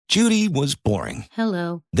Judy was boring.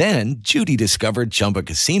 Hello. Then Judy discovered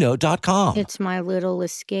ChumbaCasino.com. It's my little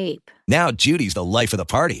escape. Now Judy's the life of the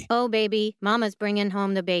party. Oh, baby, mama's bringing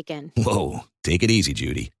home the bacon. Whoa, take it easy,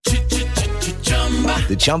 Judy.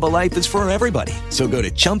 The Chumba life is for everybody. So go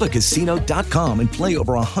to ChumbaCasino.com and play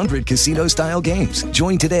over 100 casino-style games.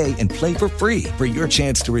 Join today and play for free for your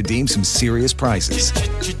chance to redeem some serious prizes.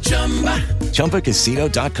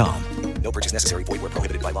 ChumbaCasino.com. No purchase necessary. Void where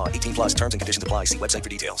prohibited by law. 18 plus terms and conditions apply. See website for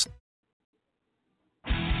details.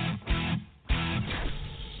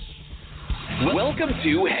 Welcome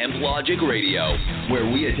to Hemp Logic Radio, where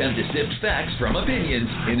we attempt to sift facts from opinions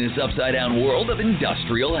in this upside-down world of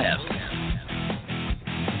industrial hemp.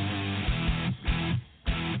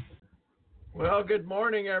 Well, good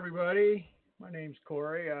morning, everybody. My name's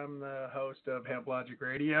Corey. I'm the host of Hemp Logic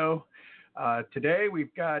Radio. Today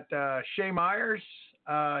we've got Shay Myers.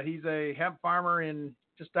 He's a hemp farmer in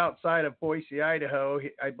just outside of Boise, Idaho.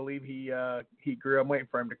 I believe he grew. I'm waiting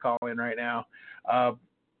for him to call in right now.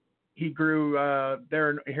 He grew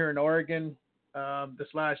here in Oregon this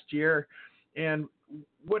last year. And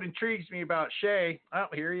what intrigues me about Shay,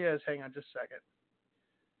 here he is. Hang on just a second.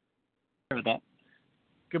 With that.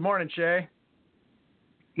 Good morning, Shay.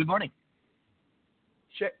 Good morning.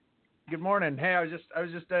 Shay. Good morning. Hey, I was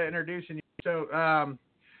just introducing you. So,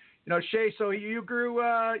 Shay, so you grew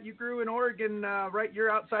in Oregon, right? You're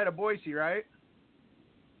outside of Boise, right?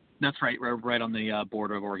 That's right. We're right on the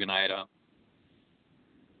border of Oregon, Idaho.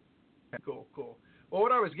 Cool. Well,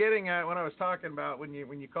 what I was getting at when I was talking about when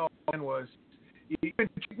you called in was you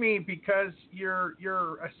intrigued me because you're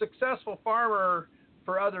a successful farmer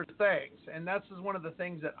for other things, and that's one of the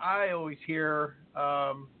things that I always hear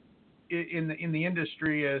in the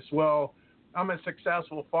industry as well. I'm a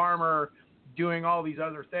successful farmer doing all these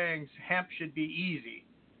other things. Hemp should be easy,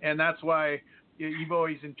 and that's why you've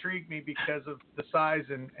always intrigued me because of the size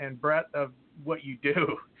and breadth of what you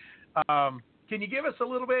do. Can you give us a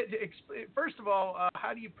little bit? First of all,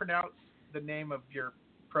 how do you pronounce the name of your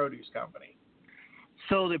produce company?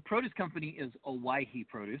 So the produce company is Owaihi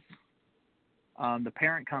Produce. The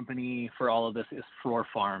parent company for all of this is Frore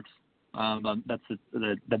Farms. That's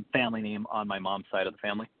the family name on my mom's side of the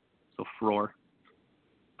family. So Frore.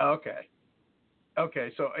 Okay.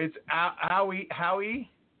 So it's Howie?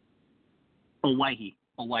 Owaihi.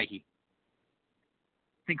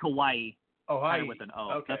 Think Hawaii. Ohio. Kind of with an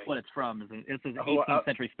O. Okay. That's what it's from. It's an 18th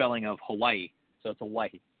century spelling of Hawaii, so it's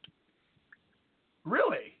Owaihi.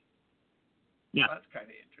 Really? Yeah. Well, that's kind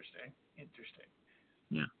of interesting.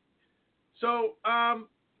 Yeah. So, kind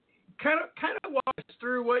of walk us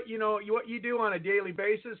through what you do on a daily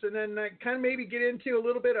basis, and then kind of maybe get into a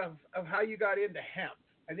little bit of how you got into hemp.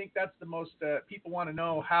 I think that's the most people want to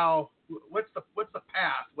know. What's the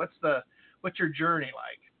path? What's your journey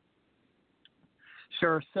like?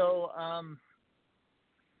 Sure. So,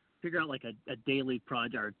 figure out like a daily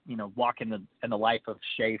project, or walk in the life of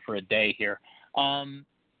Shay for a day here.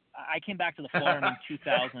 I came back to the farm in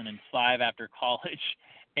 2005 after college,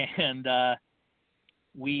 and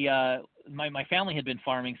my family had been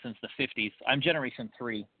farming since the 50s. I'm Generation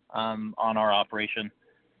 3 on our operation.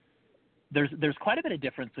 There's quite a bit of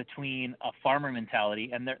difference between a farmer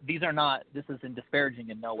mentality, and this isn't disparaging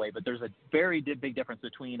in no way, but there's a very big difference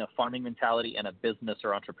between a farming mentality and a business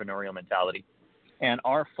or entrepreneurial mentality. And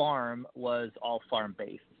our farm was all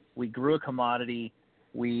farm-based. We grew a commodity.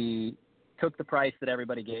 We took the price that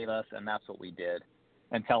everybody gave us, and that's what we did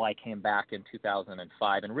until I came back in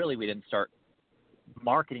 2005. And really, we didn't start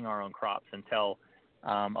marketing our own crops until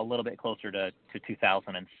a little bit closer to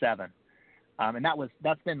 2007. And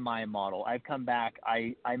that's been my model. I've come back.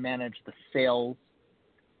 I manage the sales,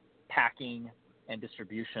 packing, and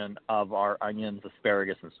distribution of our onions,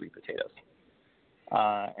 asparagus, and sweet potatoes.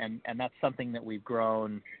 And that's something that we've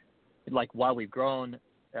grown. Like while we've grown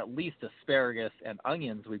at least asparagus and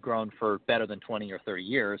onions, we've grown for better than 20 or 30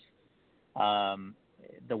 years.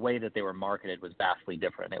 The way that they were marketed was vastly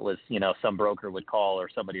different. It was, some broker would call or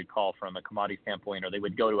somebody would call from a commodity standpoint, or they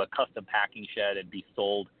would go to a custom packing shed and be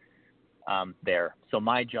sold there. So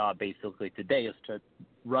my job basically today is to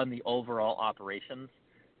run the overall operations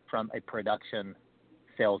from a production,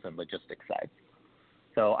 sales, and logistics side.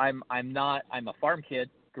 So I'm a farm kid,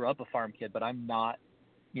 grew up a farm kid, but I'm not,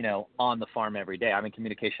 on the farm every day. I'm in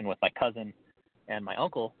communication with my cousin and my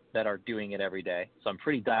uncle that are doing it every day. So I'm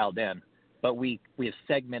pretty dialed in, but we have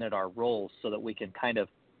segmented our roles so that we can kind of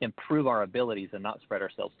improve our abilities and not spread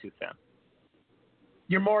ourselves too thin.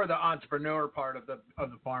 You're more the entrepreneur part of the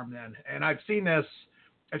farm then, and I've seen this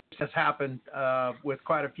happen with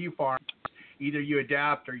quite a few farms. Either you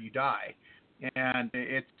adapt or you die, and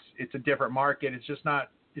it's a different market. It's just not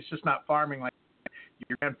farming like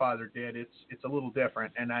your grandfather did. It's a little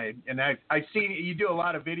different. And I see you do a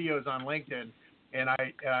lot of videos on LinkedIn, and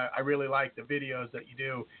I really like the videos that you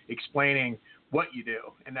do explaining what you do,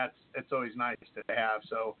 and it's always nice to have.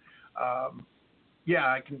 So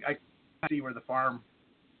I can see where the farm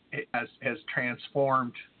has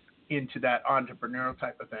transformed into that entrepreneurial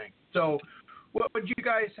type of thing. So what would you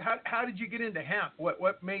guys, how did you get into hemp? What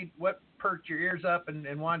perked your ears up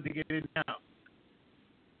and wanted to get into hemp?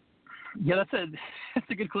 Yeah, that's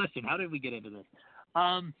a good question. How did we get into this?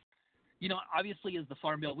 Obviously as the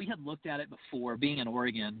Farm Bill, we had looked at it before. Being in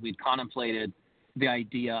Oregon, we'd contemplated the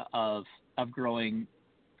idea of growing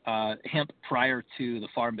hemp prior to the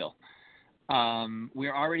Farm Bill.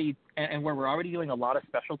 We're already doing a lot of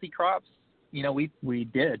specialty crops. We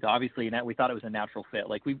did, obviously, and we thought it was a natural fit.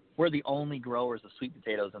 Like we're the only growers of sweet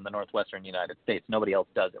potatoes in the northwestern United States. Nobody else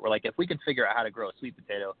does it. We're like, if we can figure out how to grow a sweet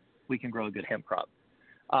potato, we can grow a good hemp crop.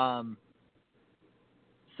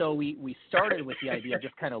 So we started with the idea of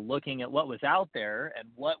just kind of looking at what was out there and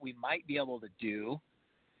what we might be able to do.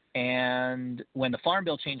 And when the Farm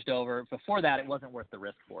Bill changed over, before that, it wasn't worth the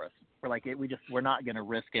risk for us. We're like, we're not going to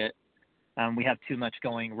risk it. We have too much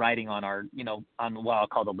riding on our, on what I'll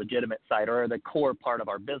call the legitimate side or the core part of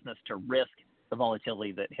our business to risk the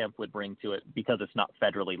volatility that hemp would bring to it because it's not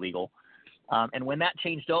federally legal. And when that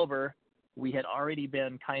changed over, we had already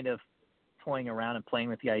been kind of toying around and playing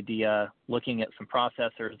with the idea, looking at some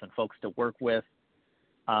processors and folks to work with.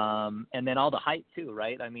 And then all the hype too,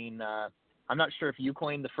 right? I mean, I'm not sure if you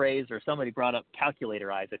coined the phrase or somebody brought up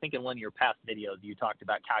calculator eyes. I think in one of your past videos you talked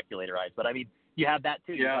about calculator eyes, but I mean, you have that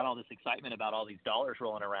too. Yeah. You got all this excitement about all these dollars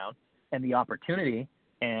rolling around and the opportunity,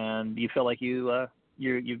 and you feel like you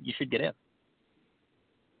should get in.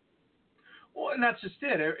 Well, and that's just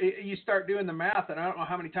it. You start doing the math, and I don't know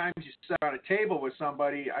how many times you sat around a table with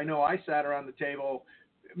somebody. I know I sat around the table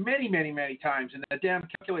many, many, many times, and the damn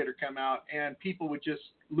calculator come out, and people would just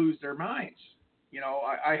lose their minds.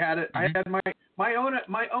 I had it. Mm-hmm. I had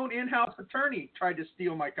my own in-house attorney tried to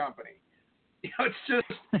steal my company. It's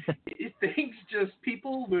just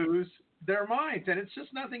people lose their minds, and it's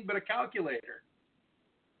just nothing but a calculator.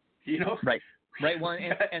 Right. Well,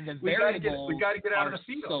 and the variables we got to get out of the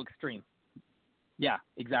field. So extreme. Yeah,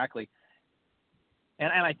 exactly.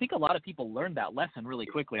 And I think a lot of people learned that lesson really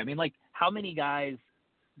quickly. I mean, like, how many guys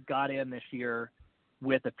got in this year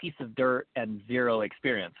with a piece of dirt and zero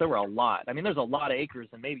experience? There were a lot. I mean, there's a lot of acres,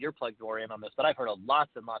 and maybe you're plugged more in on this, but I've heard of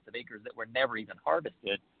lots and lots of acres that were never even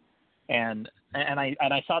harvested. And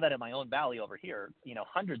I saw that in my own valley over here,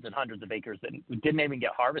 hundreds and hundreds of acres that didn't even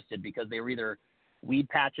get harvested because they were either weed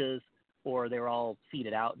patches or they were all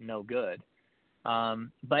seeded out and no good.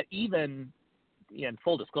 But even in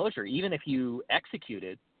full disclosure, even if you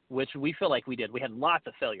executed, which we feel like we did, we had lots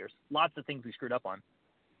of failures, lots of things we screwed up on.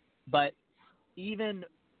 But even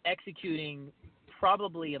executing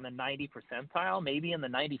probably in the 90th percentile, maybe in the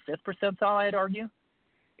 95th percentile, I'd argue,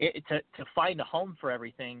 to find a home for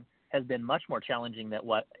everything has been much more challenging than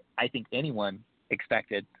what I think anyone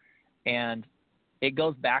expected. And it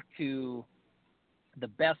goes back to the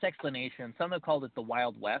best explanation. Some have called it the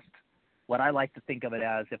Wild West. What I like to think of it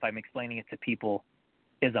as, if I'm explaining it to people,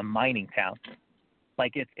 is a mining town.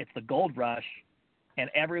 Like it's the gold rush, and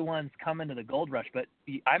everyone's coming to the gold rush. But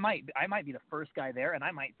I might be the first guy there, and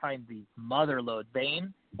I might find the mother lode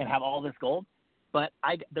vein and have all this gold. But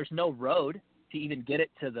there's no road to even get it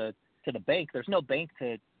to the bank. There's no bank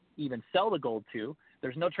to even sell the gold to.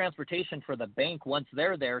 There's no transportation for the bank once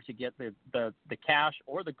they're there to get the cash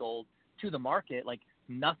or the gold to the market. Like,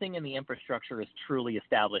 nothing in the infrastructure is truly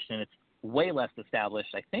established, and it's way less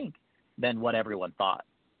established, I think, than what everyone thought.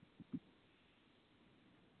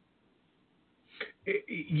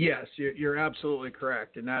 Yes, you're absolutely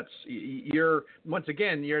correct, and you're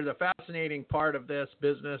the fascinating part of this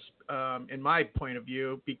business, in my point of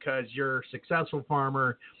view, because you're a successful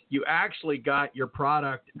farmer. You actually got your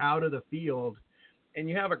product out of the field, and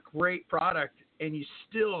you have a great product, and you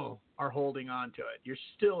still are holding on to it. You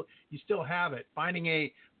still have it. Finding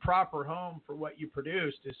a proper home for what you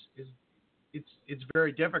produced it's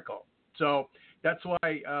very difficult. So that's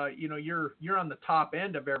why you're on the top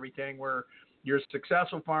end of everything, where you're a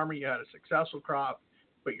successful farmer, you had a successful crop,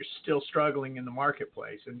 but you're still struggling in the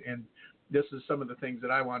marketplace. And this is some of the things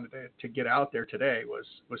that I wanted to get out there today was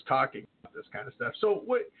talking about this kind of stuff. So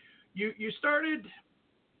what you started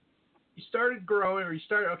growing, or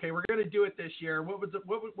okay, we're going to do it this year.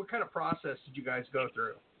 What kind of process did you guys go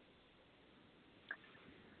through?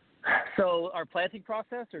 So our planting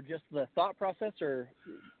process, or just the thought process, or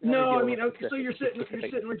no? I mean, okay, so you're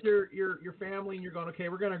sitting with your family, and you're going, okay,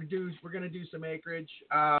 we're gonna do some acreage.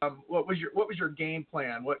 What was your game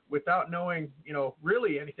plan? Without knowing,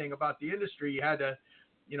 really anything about the industry, you had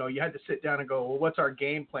to sit down and go, well, what's our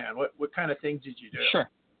game plan? What kind of things did you do?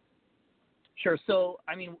 Sure. So,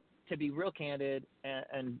 I mean, to be real candid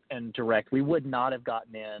and direct, we would not have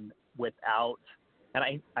gotten in without.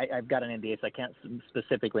 And I've got an NDA, so I can't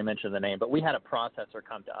specifically mention the name, but we had a processor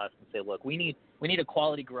come to us and say, look, we need a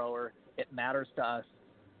quality grower. It matters to us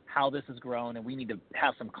how this is grown, and we need to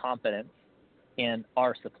have some confidence in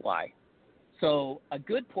our supply. So a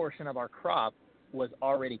good portion of our crop was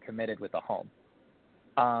already committed with a home.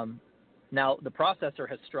 Now, the processor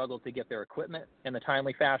has struggled to get their equipment in the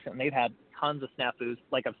timely fashion, and they've had tons of snafus.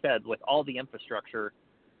 Like I've said, with all the infrastructure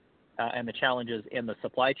and the challenges in the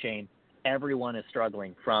supply chain, everyone is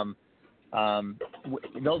struggling, from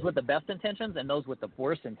those with the best intentions and those with the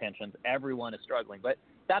worst intentions. Everyone is struggling. But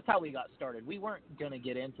that's how we got started. We weren't going to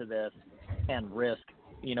get into this and risk.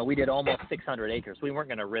 We did almost 600 acres. We weren't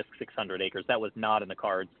going to risk 600 acres. That was not in the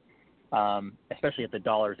cards, especially at the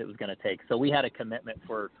dollars it was going to take. So we had a commitment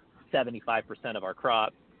for 75% of our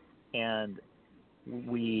crop, and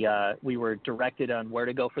we were directed on where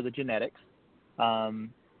to go for the genetics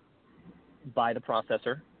by the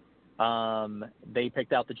processor. They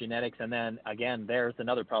picked out the genetics, and then again, there's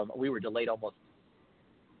another problem. We were delayed almost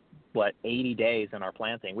 80 days in our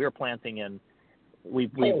planting. We were planting we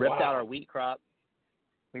ripped out our wheat crop.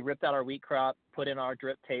 We ripped out our wheat crop, put in our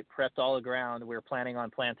drip tape, prepped all the ground. We were planning on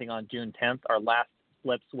planting on June 10th. Our last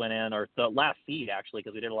slips went in, or the last seed actually,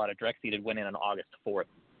 because we did a lot of direct seeded, went in on August 4th.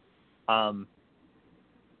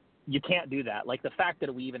 You can't do that. Like the fact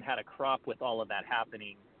that we even had a crop with all of that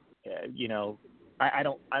happening,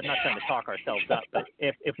 I'm not trying to talk ourselves up, but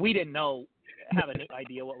if we didn't have an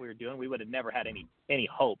idea what we were doing, we would have never had any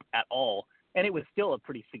hope at all. And it was still a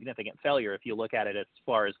pretty significant failure if you look at it as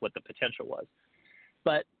far as what the potential was.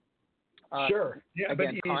 But sure, yeah,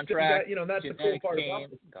 again, but contract, that's the cool part about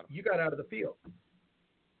it. You got out of the field.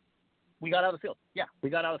 We got out of the field. Yeah, we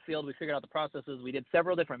got out of the field. We figured out the processes. We did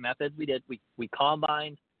several different methods. We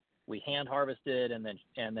combined, we hand harvested, and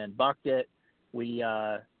then bucked it. We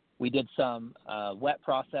did some wet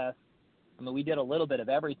process. I mean, we did a little bit of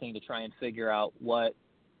everything to try and figure out what,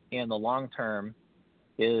 in the long term,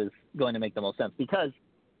 is going to make the most sense. Because,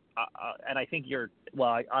 and I think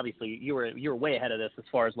obviously you were way ahead of this as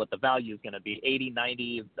far as what the value is going to be. 80,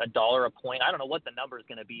 90, $1 a point. I don't know what the number is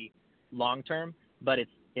going to be long term, but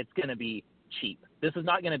it's going to be cheap. This is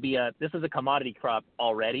not going to be this is a commodity crop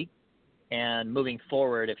already, and moving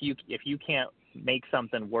forward, if you can't make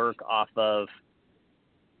something work off of,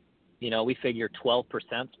 we figure 12%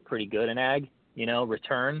 is pretty good in ag,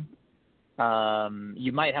 return.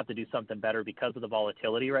 You might have to do something better because of the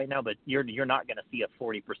volatility right now, but you're not going to see a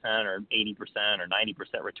 40% or 80% or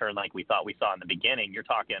 90% return like we thought we saw in the beginning. You're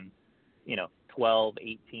talking, 12,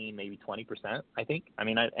 18, maybe 20%, I think. I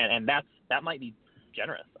mean, and that might be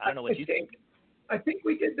generous. I don't know what you think. I think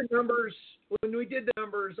we did the numbers. When we did the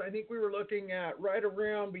numbers, I think we were looking at right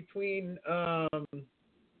around between, I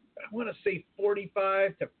want to say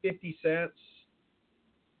 45 to 50 cents.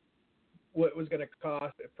 What it was going to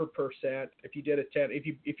cost per percent if you did a 10.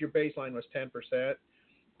 If your baseline was 10%,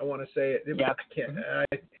 I want to say it. Yeah.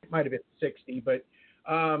 It might have been 60, but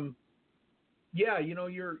yeah,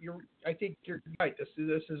 I think you're right.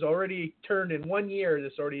 This has already turned in 1 year.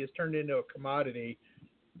 This already has turned into a commodity.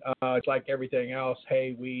 It's like everything else: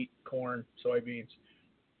 hay, wheat, corn, soybeans,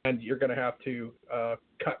 and you're going to have to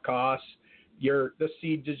cut costs. The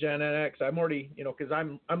seed genetics. I'm already, because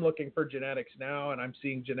I'm looking for genetics now, and I'm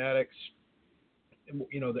seeing genetics.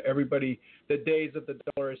 The days of the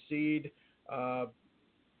dollar a seed.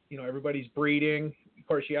 Everybody's breeding. Of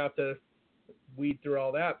course, you have to weed through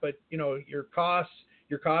all that, but your costs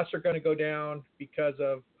are going to go down because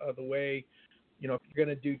of the way, if you're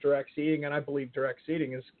going to do direct seeding, and I believe direct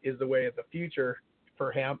seeding is the way of the future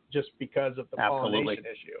for hemp, just because of the pollination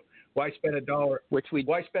issue. Why spend $1?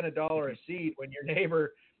 Why spend $1 a seed when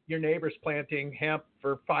your neighbor's planting hemp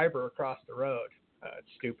for fiber across the road? It's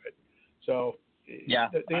stupid. So yeah,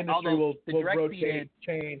 the industry will rotate,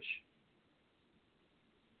 change.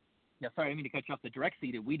 Yeah, sorry, I didn't mean to cut you off. The direct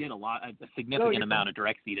seeded, we did a significant amount of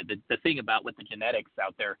direct seeded. The thing about with the genetics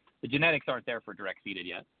out there, the genetics aren't there for direct seeded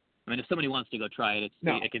yet. I mean, if somebody wants to go try it,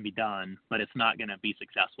 it can be done, but it's not going to be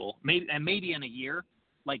successful. Maybe in a year,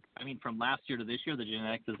 from last year to this year, the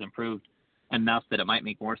genetics has improved enough that it might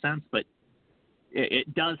make more sense. But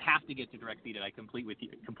it does have to get to direct seeded. I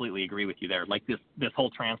completely agree with you there. Like this whole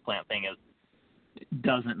transplant thing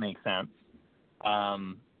doesn't make sense.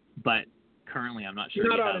 but currently I'm not sure.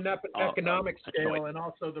 Not on an economic scale, and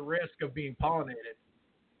also the risk of being pollinated.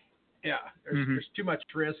 Yeah, there's too much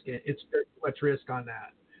risk. It's too much risk on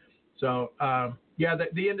that. So,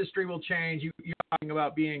 the industry will change. You're talking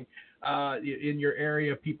about being in your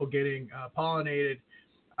area, people getting pollinated.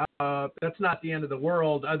 That's not the end of the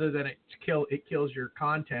world, other than it kills your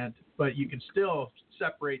content. But you can still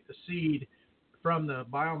separate the seed from the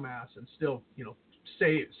biomass and still,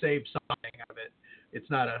 save something out of it. It's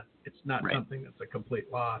not right. Something that's a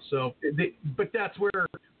complete loss. So, but that's where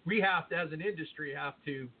we have to, as an industry,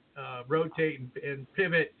 rotate and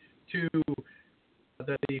pivot to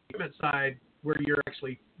the equipment side, where you're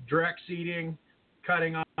actually direct seeding,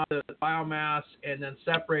 cutting off the biomass, and then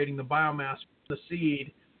separating the biomass from the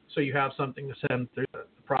seed, so you have something to send through the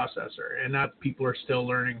processor. And that people are still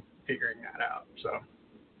figuring that out. So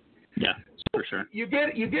yeah, for sure. You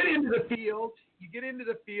get into the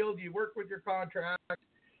field. You work with your contract.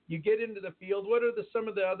 You get into the field. What are some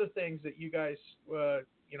of the other things that you guys,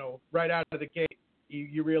 right out of the gate,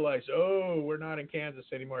 you realize, we're not in Kansas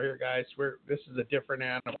anymore here, guys. This is a different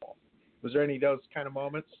animal. Was there any of those kind of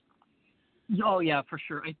moments? Oh yeah, for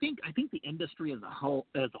sure. I think the industry as a whole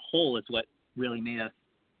is what really made us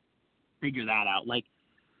figure that out. Like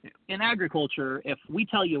in agriculture, if we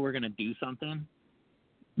tell you we're going to do something,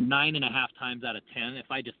 9.5 times out of 10, if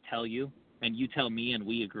I just tell you and you tell me and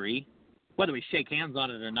we agree, whether we shake hands on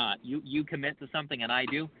it or not, you commit to something and I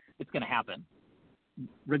do, it's going to happen,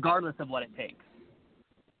 regardless of what it takes.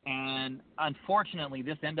 And unfortunately,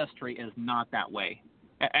 this industry is not that way.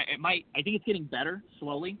 I think it's getting better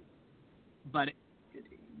slowly, but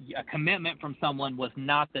a commitment from someone was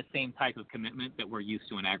not the same type of commitment that we're used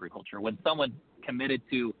to in agriculture. When someone committed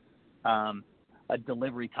to a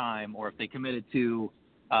delivery time, or if they committed to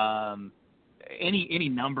any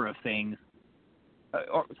number of things,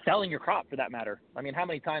 or selling your crop for that matter. I mean, how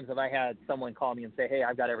many times have I had someone call me and say, hey,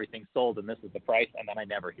 I've got everything sold and this is the price, and then I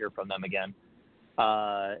never hear from them again.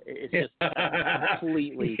 It's just a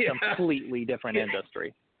completely different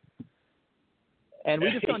industry. And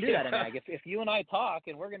we just don't do that in ag. If you and I talk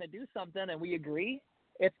and we're going to do something and we agree,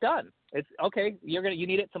 it's done. It's okay. You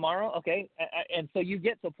need it tomorrow. Okay. And so you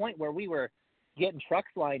get to a point where we were getting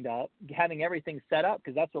trucks lined up, having everything set up,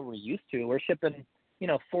 because that's what we're used to. We're shipping,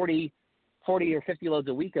 40 or 50 loads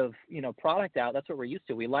a week of, product out. That's what we're used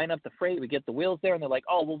to. We line up the freight, we get the wheels there, and they're like,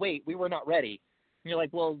 oh, well, wait, we were not ready. And you're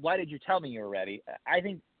like, well, why did you tell me you were ready? I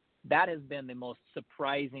think that has been the most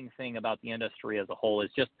surprising thing about the industry as a whole,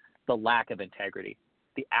 is just the lack of integrity,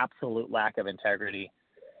 the absolute lack of integrity.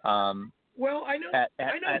 Well, I know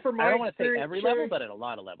from my experience, I don't want to say every level, but at a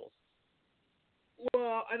lot of levels.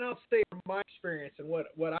 Well, and I'll say from my experience and what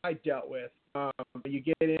I dealt with, you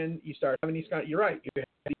get in, you start having these you're right, you have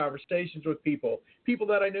these conversations with people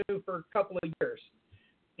that I knew for a couple of years.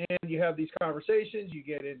 And you have these conversations, you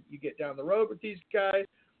get down the road with these guys,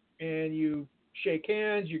 and you shake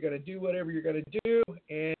hands, you're going to do whatever you're going to do,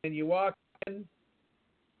 and you walk in,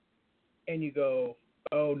 and you go,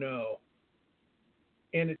 oh no.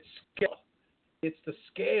 And it's scale. It's the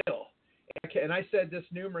scale. And I said this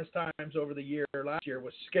numerous times over the last year,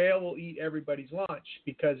 was scale will eat everybody's lunch,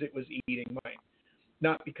 because it was eating mine.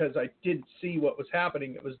 Not because I didn't see what was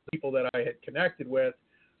happening. It was the people that I had connected with,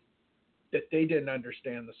 that they didn't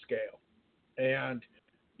understand the scale. And,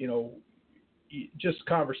 just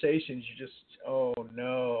conversations, oh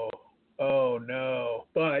no.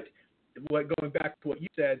 But going back to what you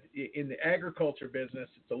said, in the agriculture business,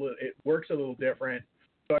 it works a little different.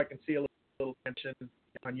 So I can see a little tension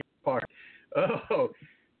on your part.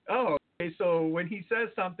 Okay. So when he says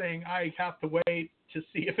something, I have to wait to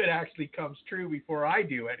see if it actually comes true before I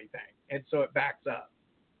do anything. And so it backs up.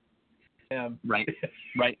 Right.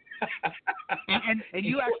 and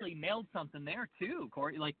you actually nailed something there too,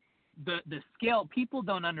 Corey. Like the scale, people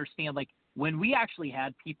don't understand. Like when we actually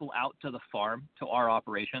had people out to the farm, to our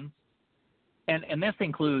operations, and this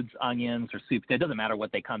includes onions or soup, it doesn't matter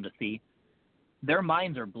what they come to see, their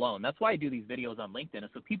minds are blown. That's why I do these videos on LinkedIn, is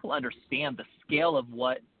so people understand the scale of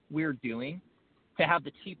what we're doing to have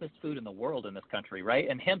the cheapest food in the world in this country, right?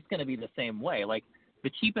 And hemp's going to be the same way. Like the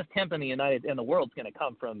cheapest hemp in the world is going to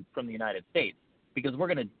come from the United States, because we're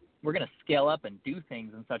going to scale up and do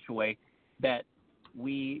things in such a way that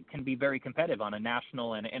we can be very competitive on a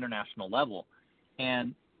national and international level.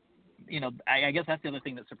 And I guess that's the other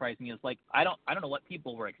thing that surprised me, is like I don't know what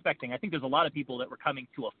people were expecting. I think there's a lot of people that were coming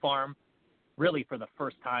to a farm really for the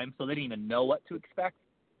first time, so they didn't even know what to expect.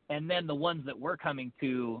 And then the ones that were coming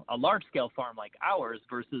to a large-scale farm like ours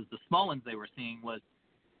versus the small ones they were seeing was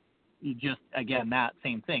just, again, that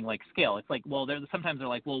same thing, like scale. It's like, well, sometimes they're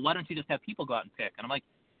like, well, why don't you just have people go out and pick? And I'm like,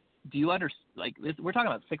 do you understand? Like, we're talking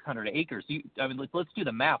about 600 acres. Let's do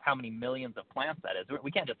the math. How many millions of plants that is?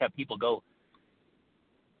 We can't just have people go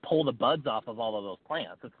pull the buds off of all of those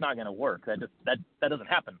plants. It's not going to work. That doesn't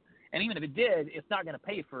happen. And even if it did, it's not going to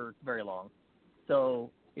pay for very long.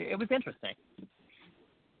 So it was interesting.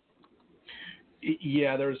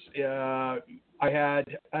 Yeah,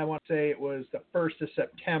 I want to say it was the 1st of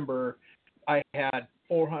September. I had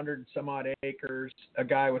 400 some odd acres. A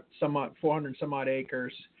guy with 400 some odd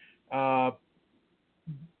acres.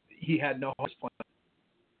 He had no harvest plan,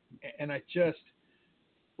 and I just,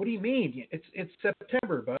 what do you mean? It's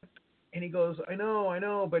September, bud. And he goes, I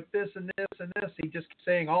know, but this and this and this. He just kept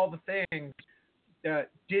saying all the things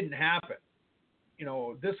that didn't happen.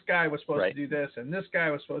 This guy was supposed to do this, and this guy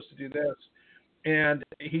was supposed to do this, and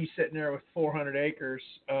he's sitting there with 400 acres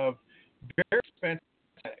of very expensive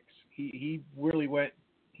genetics. He really went.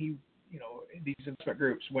 These investment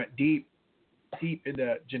groups went deep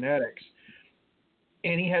into genetics,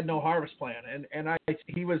 and he had no harvest plan. And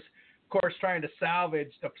he was, of course, trying to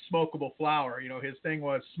salvage the smokable flower. His thing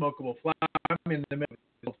was smokable flower. I'm in the middle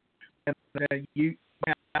of the field, and you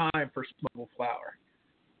have time for smokable flower.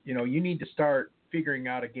 You need to start figuring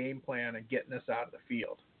out a game plan and getting this out of the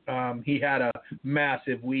field. He had a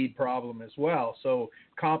massive weed problem as well, so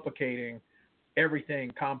complicating everything,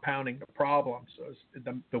 compounding the problem. So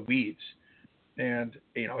the weeds, and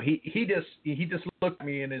he just looked at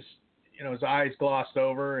me and his eyes glossed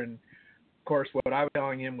over, and of course what I was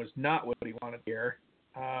telling him was not what he wanted to hear.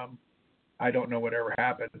 I don't know whatever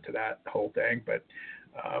happened to that whole thing, but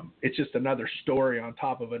it's just another story on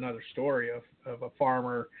top of another story of a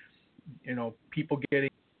farmer, people getting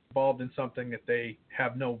involved in something that they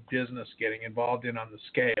have no business getting involved in on the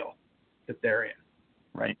scale that they're in.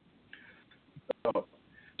 Right.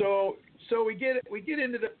 So we get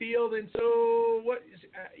into the field, and so what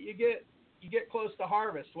you get close to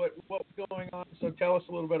harvest. What's going on? So tell us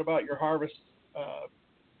a little bit about your harvest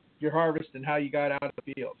and how you got out of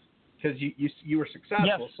the field, because you were successful.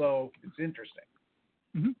 Yes. So it's interesting.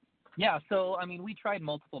 Mm-hmm. Yeah. So we tried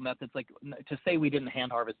multiple methods. Like, to say we didn't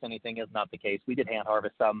hand harvest anything is not the case. We did hand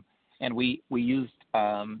harvest some, and we used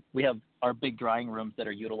we have our big drying rooms that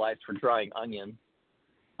are utilized for drying onions.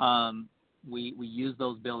 We use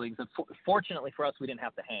those buildings, and fortunately for us, we didn't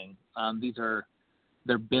have to hang.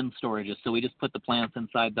 They're bin storages, so we just put the plants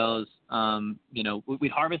inside those.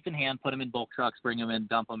 We'd harvest in hand, put them in bulk trucks, bring them in,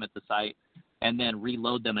 dump them at the site, and then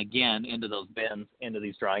reload them again into those bins, into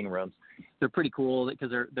these drying rooms. They're pretty cool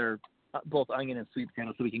because they're both onion and sweet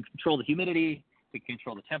potato, so we can control the humidity, we can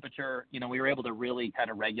control the temperature. We were able to really kind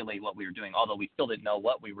of regulate what we were doing, although we still didn't know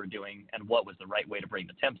what we were doing and what was the right way to bring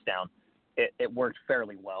the temps down. It worked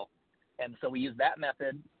fairly well. And so we used that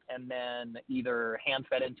method, and then either hand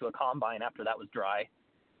fed into a combine after that was dry,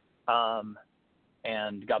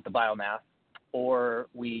 and got the biomass, or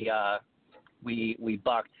we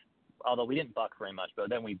bucked, although we didn't buck very much, but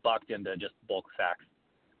then we bucked into just bulk sacks,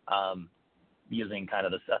 using kind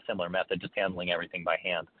of a similar method, just handling everything by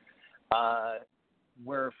hand.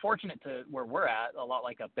 We're fortunate to where we're at, a lot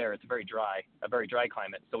like up there, it's a very dry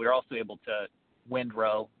climate. So we were also able to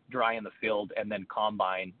windrow, dry in the field, and then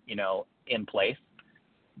combine, in place.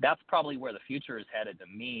 That's probably where the future is headed to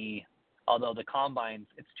me. Although the combines,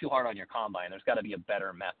 it's too hard on your combine. There's got to be a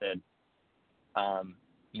better method,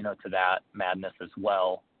 to that madness as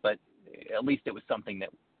well. But at least it was something that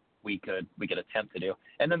we could attempt to do.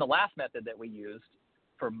 And then the last method that we used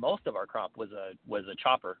for most of our crop was a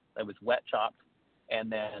chopper that was wet chopped, and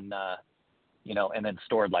then and then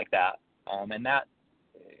stored like that. And that,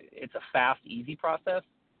 it's a fast, easy process.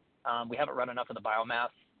 We haven't run enough of the biomass.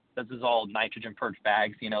 This is all nitrogen purged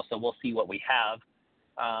bags, so we'll see what we have.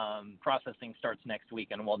 Processing starts next week,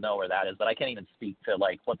 and we'll know where that is. But I can't even speak to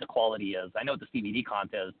what the quality is. I know what the CBD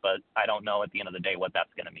content is, but I don't know at the end of the day what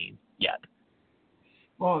that's going to mean yet.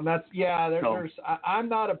 Well, and that's I'm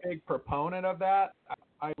not a big proponent of that.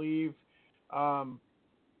 I believe,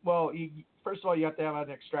 first of all, you have to have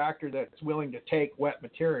an extractor that's willing to take wet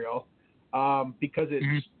material, because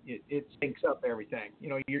it stinks up everything.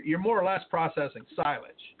 You're more or less processing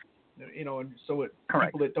silage. And so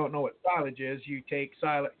people that don't know what silage is, you take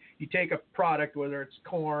a product, whether it's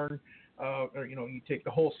corn, or you take the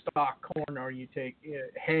whole stock corn, or you take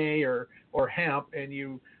hay or hemp, and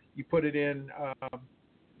you put it in.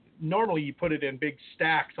 Normally, you put it in big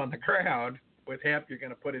stacks on the ground. With hemp, you're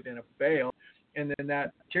going to put it in a bale, and then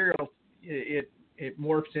that material it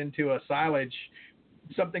morphs into a silage,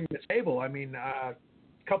 something that's stable. A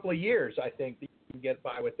couple of years, I think, that you can get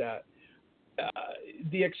by with that.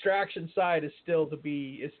 The extraction side is still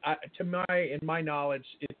in my knowledge,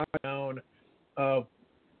 it's unknown of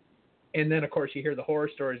And then, of course, you hear the horror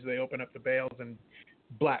stories. They open up the bales and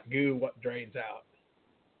black goo what drains out.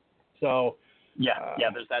 So yeah,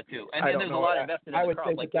 there's that too. And then there's a lot invested in the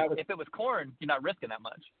crop. Like if it was corn, you're not risking that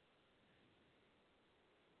much.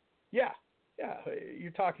 Yeah,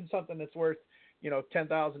 you're talking something that's worth,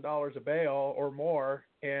 $10,000 a bale or more,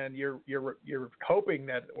 and you're hoping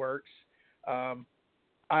that it works.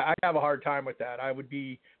 I have a hard time with that. I would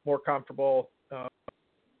be more comfortable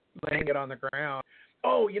laying it on the ground.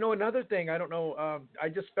 Oh, another thing, I don't know. I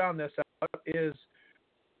just found this out is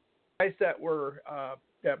guys that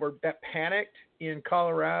panicked in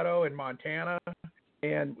Colorado and Montana,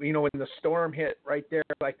 and when the storm hit right there,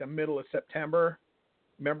 like the middle of September.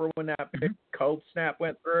 Remember when that big cold snap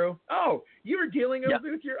went through? Oh, you were dealing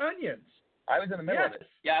with your onions. I was in the middle of it.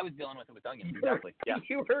 Yeah, I was dealing with it with onions. Exactly. Yeah.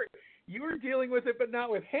 You were dealing with it, but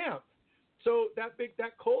not with hemp. So that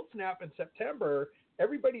cold snap in September,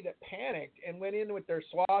 everybody that panicked and went in with their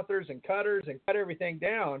swathers and cutters and cut everything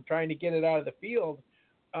down, trying to get it out of the field,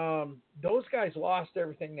 those guys lost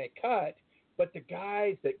everything they cut. But the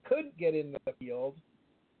guys that couldn't get in the field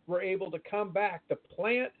were able to come back. The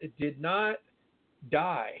plant did not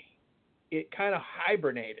die. It kind of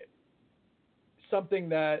hibernated. Something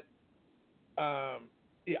that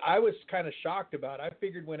I was kind of shocked about. I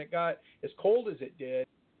figured when it got as cold as it did,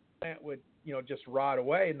 the plant would just rot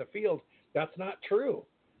away in the field. That's not true.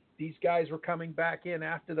 These guys were coming back in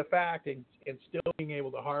after the fact and still being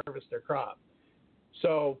able to harvest their crop.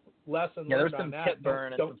 So lesson learned on that. There's some tip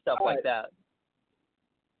burn and some stuff like that.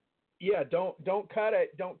 Yeah, don't cut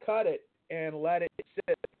it. Don't cut it and let it sit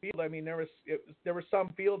in the field. I mean, there were some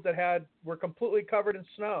fields that were completely covered in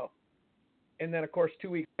snow, and then of course 2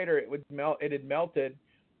 weeks later it had melted,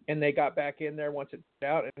 and they got back in there once it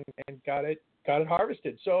out and got it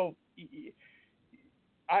harvested. So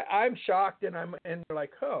I'm shocked, and they're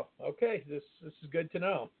like, oh, okay, this is good to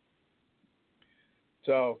know.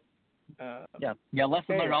 So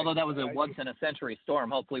lesson learned. Although that was a once in a century storm,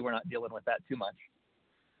 hopefully we're not dealing with that too much.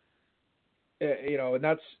 And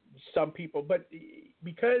that's some people, but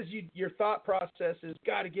because your thought process is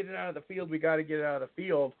got to get it out of the field, we got to get it out of the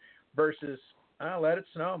field, versus let it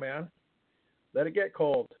snow, man, let it get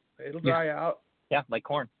cold, it'll dry out. Yeah, like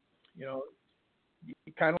corn.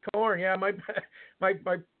 Kind of corn. Yeah, my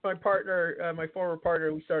partner, my former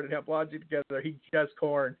partner, we started Hemp Logic together. He does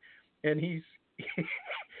corn, and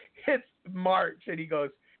it's March, and he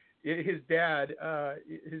goes. His dad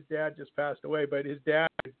just passed away, but his dad,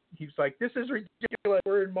 he's like, this is ridiculous.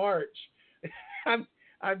 We're in March. I'm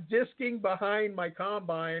disking behind my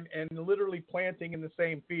combine and literally planting in the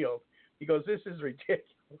same field. He goes, this is ridiculous.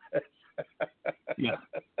 Yeah.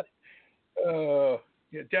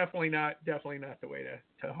 Definitely not the way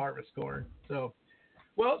to harvest corn. So,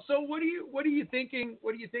 so what are you thinking?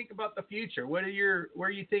 What do you think about the future? Where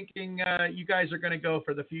are you thinking you guys are going to go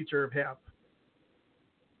for the future of hemp?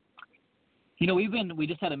 We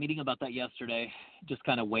just had a meeting about that yesterday, just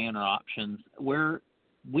kind of weighing our options.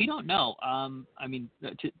 We don't know.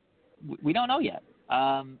 We don't know yet.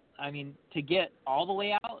 To get all the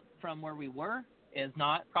way out from where we were is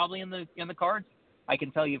not probably in the cards. I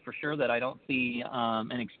can tell you for sure that I don't see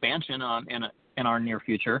an expansion in our near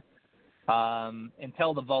future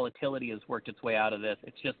until the volatility has worked its way out of this.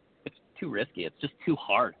 It's too risky. It's just too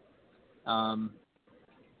hard. And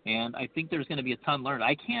I think there's going to be a ton learned.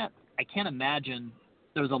 I can't imagine.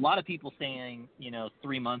 There was a lot of people saying,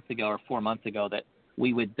 3 months ago or 4 months ago that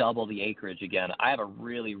we would double the acreage again. I have a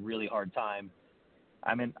really, really hard time.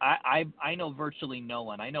 I mean, I know virtually no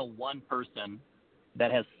one. I know one person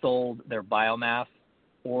that has sold their biomass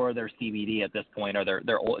or their CBD at this point, or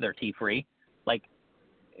their tea-free. Like,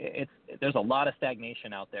 there's a lot of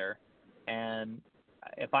stagnation out there, and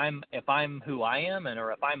if I'm who I am,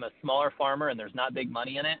 or if I'm a smaller farmer and there's not big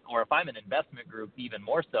money in it, or if I'm an investment group even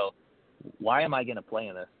more so, why am I going to play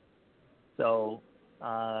in this? So,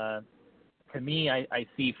 to me, I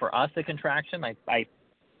see for us a contraction. I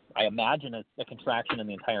imagine a contraction in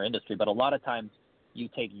the entire industry, but a lot of times you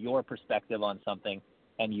take your perspective on something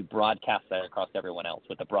and you broadcast that across everyone else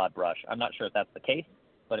with a broad brush. I'm not sure if that's the case,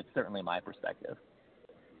 but it's certainly my perspective.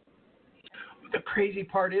 The crazy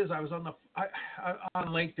part is I was on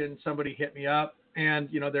LinkedIn, somebody hit me up, and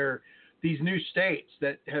there are these new states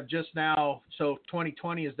that have just now, so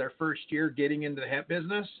 2020 is their first year getting into the hemp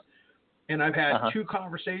business. And I've had two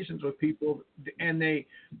conversations with people, and they,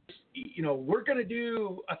 we're going to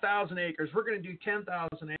do 1,000 acres. We're going to do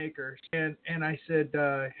 10,000 acres. And I said,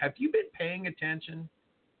 have you been paying attention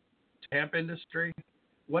to hemp industry?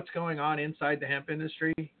 What's going on inside the hemp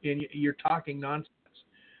industry? And you're talking nonsense.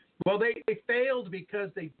 Well, they failed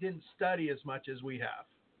because they didn't study as much as we have.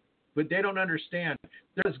 but they don't understand.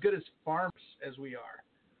 They're as good as farmers as we are.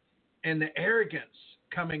 And the arrogance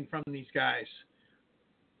coming from these guys,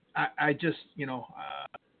 I just,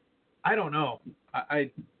 I don't know. I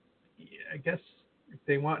guess if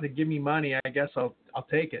they want to give me money, I guess I'll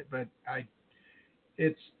take it. But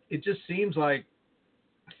it just seems like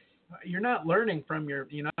you're not learning from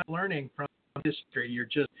history.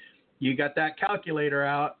 You got that calculator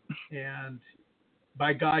out, and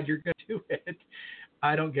by God, you're going to do it.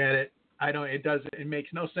 I don't get it. It makes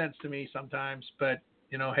no sense to me sometimes, but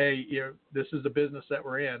hey, this is the business that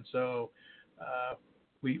we're in. So,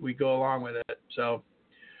 we go along with it. So,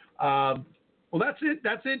 well, that's it.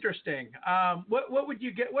 That's interesting. What would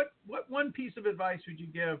you get? What one piece of advice would you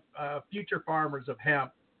give future farmers of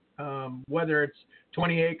hemp, whether it's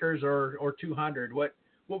 20 acres or 200? What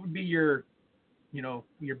would be your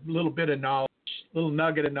little bit of knowledge, little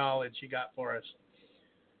nugget of knowledge you got for us?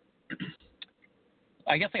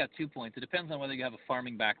 I guess I got 2 points. It depends on whether you have a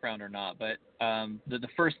farming background or not. But the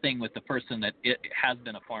first thing with the person that has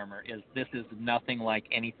been a farmer is this is nothing like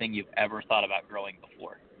anything you've ever thought about growing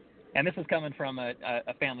before. And this is coming from a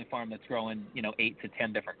family farm that's growing 8 to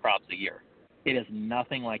 10 different crops a year. It is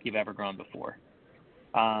nothing like you've ever grown before.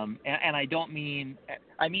 And I don't mean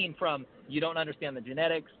 – I mean from you don't understand the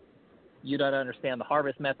genetics, you don't understand the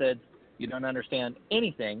harvest methods, you don't understand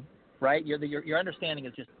anything, right? Your understanding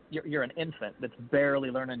is just you're an infant that's barely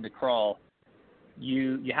learning to crawl.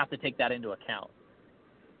 You have to take that into account.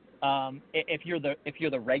 If you're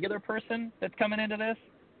the regular person that's coming into this,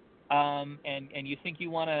 and you think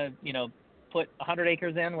you want to put 100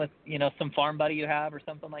 acres in with some farm buddy you have or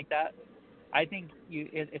something like that, I think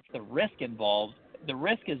it's the risk involved. The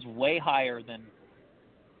risk is way higher than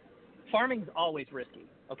farming's always risky.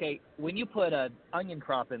 Okay, when you put an onion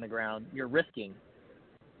crop in the ground, you're risking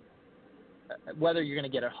whether you're going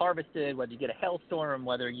to get it harvested, whether you get a hailstorm,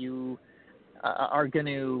 whether you are going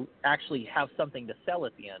to actually have something to sell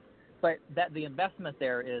at the end. But that the investment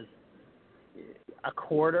there is a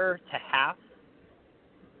quarter to half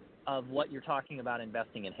of what you're talking about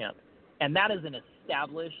investing in hemp. And that is an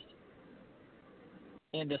established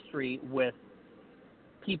industry with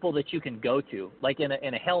people that you can go to. Like in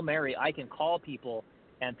a Hail Mary, I can call people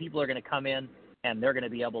and people are going to come in and they're going to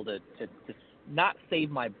be able to not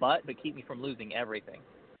save my butt, but keep me from losing everything.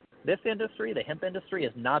 This industry, the hemp industry,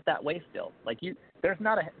 is not that way still. Like you can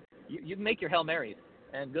make your Hail Marys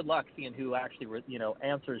and good luck seeing who actually,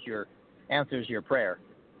 answers your prayer,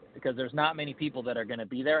 because there's not many people that are going to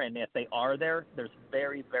be there. And if they are there, there's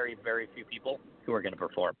very, very, very few people who are going to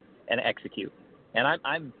perform and execute.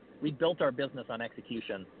 And we built our business on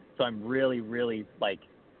execution. So I'm really, really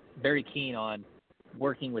very keen on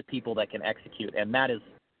working with people that can execute. And that is,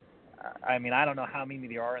 I don't know how many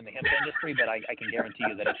there are in the hemp industry, but I can guarantee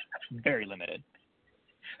you that it's very limited.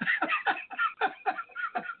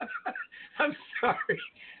 I'm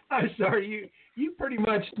sorry. You pretty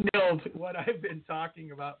much nailed what I've been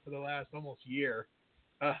talking about for the last almost year.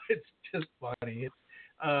 It's just funny.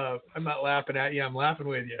 I'm not laughing at you. I'm laughing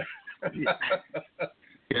with you.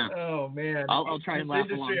 Yeah. Oh man. I'll try and laugh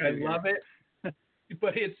along. I love it.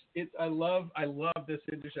 But I love this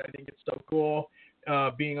industry. I think it's so cool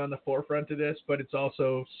being on the forefront of this. But it's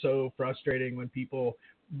also so frustrating when people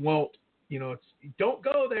won't. Don't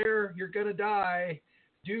go there. You're gonna die.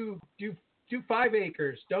 Do 5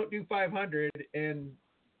 acres. Don't do 500, and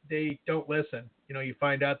they don't listen. You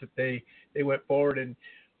find out that they went forward and.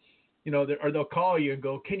 Or they'll call you and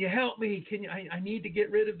go, "Can you help me? I need to get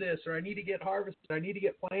rid of this, or I need to get harvested, I need to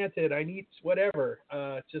get planted, I need whatever."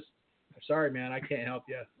 I'm sorry, man, I can't help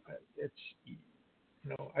you.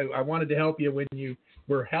 I wanted to help you when you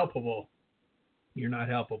were helpable. You're not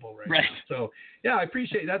helpable right now. So yeah, I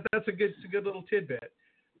appreciate that. That's a good little tidbit.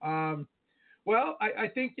 Well, I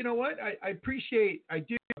think you know what I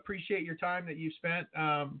do appreciate your time that you spent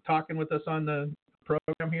talking with us on the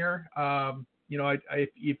program here.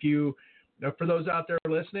 If you, for those out there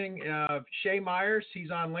listening, Shay Myers, he's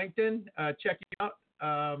on LinkedIn. Check him out.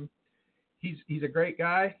 He's a great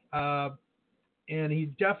guy, and he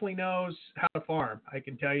definitely knows how to farm. I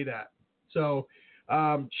can tell you that. So,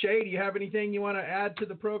 Shay, do you have anything you want to add to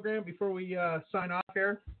the program before we sign off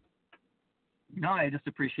here? No, I just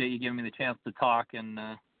appreciate you giving me the chance to talk, and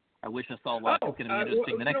I wish us all luck. It's going to be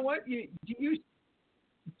interesting. You know what? Do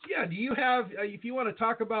you have, if you want to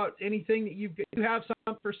talk about anything that you have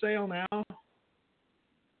some for sale now?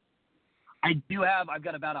 I do have. I've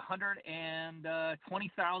got about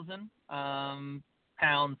 120,000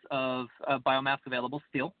 pounds of biomass available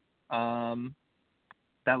still.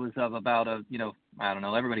 That was of about I don't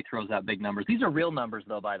know. Everybody throws out big numbers. These are real numbers,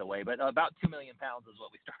 though, by the way. But about 2 million pounds is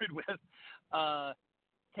what we started with.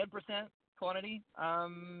 10% quantity.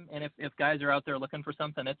 And if guys are out there looking for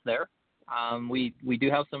something, it's there. We do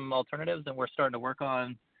have some alternatives, and we're starting to work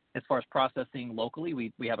on, as far as processing locally.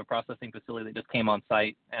 We have a processing facility that just came on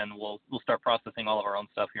site, and we'll start processing all of our own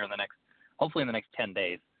stuff here hopefully in the next 10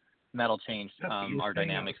 days. And that'll change our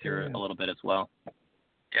dynamics here a little bit as well.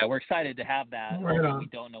 Yeah, we're excited to have that. Right, we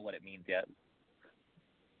don't know what it means yet.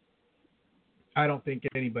 I don't think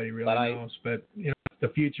anybody really knows, but the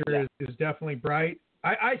future is definitely bright.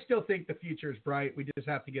 I still think the future is bright. We just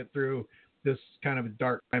have to get through this kind of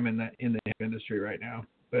dark time in the hemp industry right now.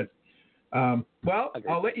 But I'll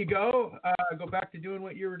let you go. Go back to doing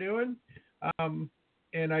what you were doing.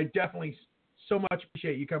 And I definitely so much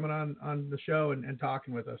appreciate you coming on the show and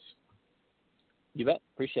talking with us. You bet.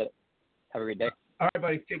 Appreciate it. Have a great day. All right,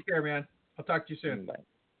 buddy. Take care, man. I'll talk to you soon. Bye.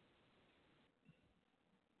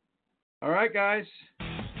 All right, guys.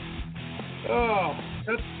 Oh,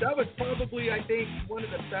 that was probably, I think, one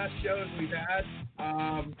of the best shows we've had.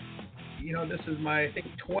 This is my, I think,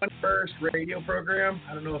 21st radio program.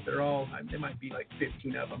 I don't know if there might be like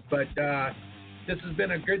 15 of them, but this has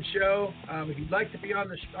been a good show. If you'd like to be on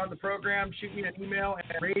the program, shoot me an email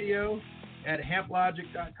at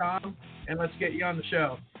radio@hemplogic.com, and let's get you on the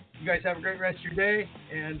show. You guys have a great rest of your day,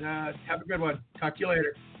 and have a good one. Talk to you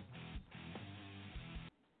later.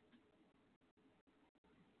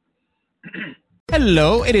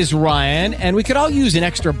 Hello, it is Ryan, and we could all use an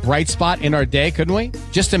extra bright spot in our day, couldn't we?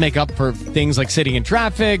 Just to make up for things like sitting in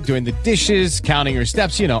traffic, doing the dishes, counting your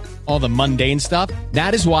steps, all the mundane stuff.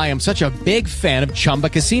 That is why I'm such a big fan of Chumba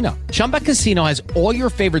Casino. Chumba Casino has all your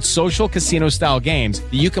favorite social casino-style games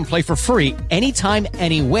that you can play for free anytime,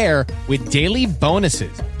 anywhere with daily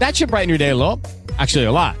bonuses. That should brighten your day a little. Actually,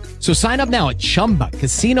 a lot. So sign up now at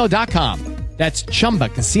ChumbaCasino.com. That's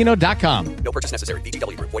ChumbaCasino.com. No purchase necessary.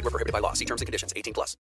 VGW Group. Void where prohibited by law. See terms and conditions. 18+.